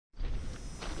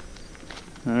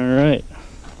All right,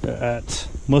 at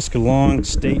Muskallonge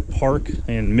State Park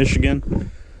in Michigan,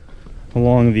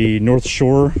 along the north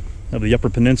shore of the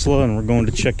Upper Peninsula, and we're going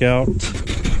to check out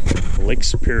Lake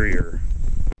Superior.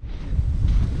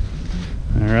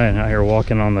 All right, out here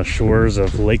walking on the shores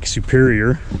of Lake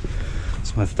Superior.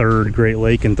 It's my third Great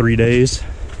Lake in 3 days.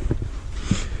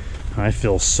 I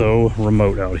feel so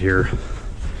remote out here.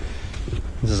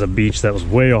 This is a beach that was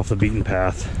way off the beaten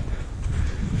path.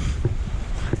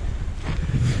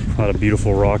 A lot of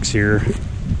beautiful rocks here.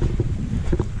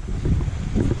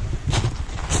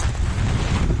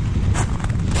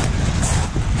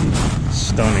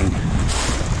 Stunning.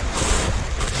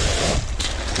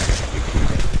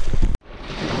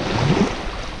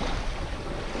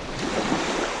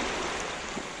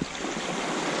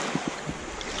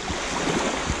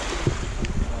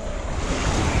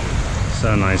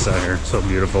 So nice out here, so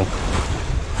beautiful.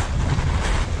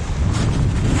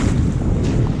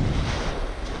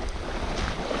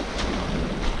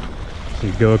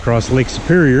 You go across Lake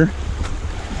Superior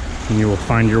and you will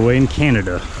find your way in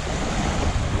Canada.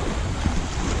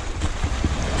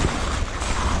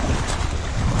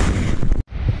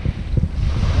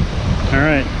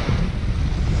 Alright,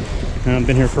 I've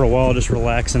been here for a while just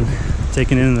relaxing,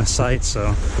 taking in the sights, so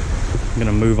I'm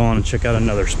gonna move on and check out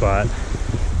another spot.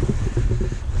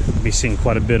 I'll be seeing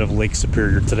quite a bit of Lake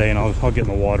Superior today, and I'll get in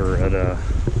the water at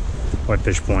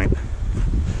Whitefish Point.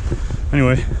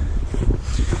 Anyway,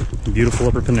 beautiful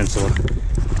Upper Peninsula.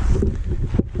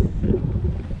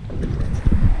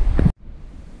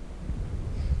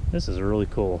 This is really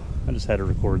cool. I just had to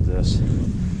record this.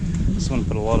 Someone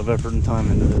put a lot of effort and time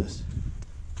into this.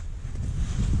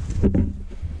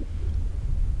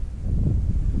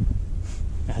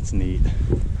 That's neat.